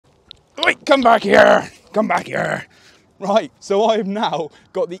Wait, come back here, come back here. Right, so I've now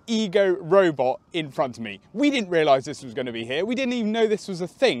got the Ego robot in front of me. We didn't realise this was going to be here. We didn't even know this was a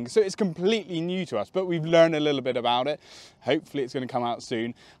thing, so it's completely new to us, but we've learned a little bit about it. Hopefully it's going to come out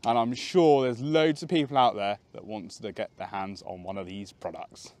soon, and I'm sure there's loads of people out there that wants to get their hands on one of these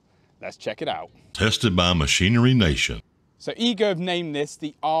products. Let's check it out. Tested by Machinery Nation. So Ego have named this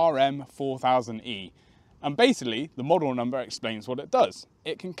the RM4000E. And basically, the model number explains what it does.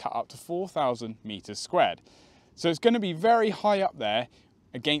 It can cut up to 4,000 meters squared. So it's going to be very high up there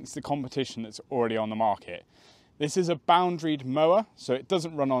against the competition that's already on the market. This is a boundaried mower, so it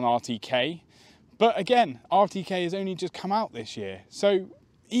doesn't run on RTK. But again, RTK has only just come out this year. So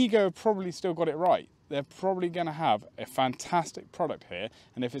Ego have probably still got it right. They're probably going to have a fantastic product here.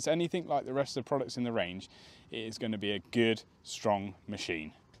 And if it's anything like the rest of the products in the range, it is going to be a good, strong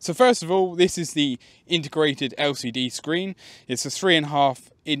machine. So first of all, this is the integrated LCD screen. It's a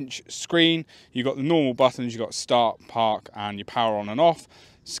 3.5 inch screen. You've got the normal buttons, you've got start, park, and your power on and off,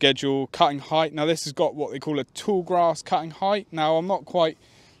 schedule, cutting height. Now this has got what they call a tall grass cutting height. Now I'm not quite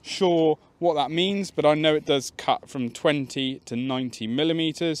sure what that means, but I know it does cut from 20 to 90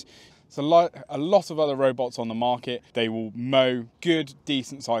 millimeters. So a lot of other robots on the market, they will mow good,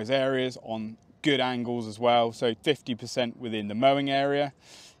 decent sized areas on good angles as well. So 50% within the mowing area.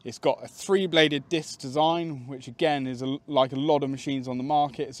 It's got a 3-bladed disc design, which again is like a lot of machines on the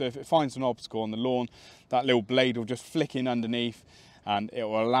market. So if it finds an obstacle on the lawn, that little blade will just flick in underneath and it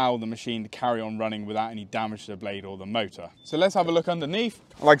will allow the machine to carry on running without any damage to the blade or the motor. So let's have a look underneath.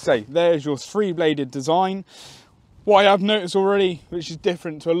 Like I say, there's your 3-bladed design. What I have noticed already, which is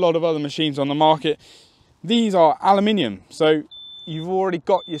different to a lot of other machines on the market, these are aluminium. So you've already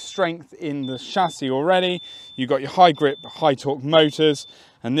got your strength in the chassis already. You've got your high grip, high torque motors,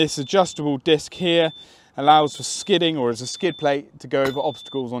 and this adjustable disc here allows for skidding or as a skid plate to go over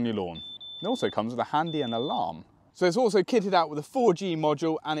obstacles on your lawn. It also comes with a handy and alarm. So it's also kitted out with a 4G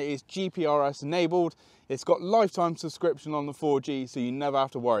module and it is GPRS enabled. It's got lifetime subscription on the 4G, so you never have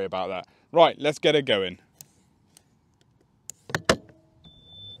to worry about that. Right, let's get it going.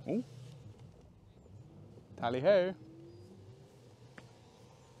 Ooh. Tally ho.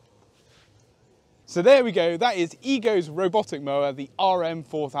 So there we go, that is Ego's robotic mower, the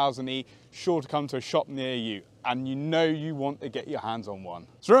RM4000E, sure to come to a shop near you. And you know you want to get your hands on one.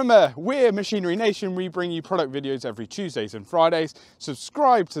 So remember, we're Machinery Nation. We bring you product videos every Tuesdays and Fridays.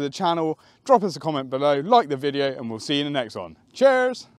 Subscribe to the channel, drop us a comment below, like the video, and we'll see you in the next one. Cheers!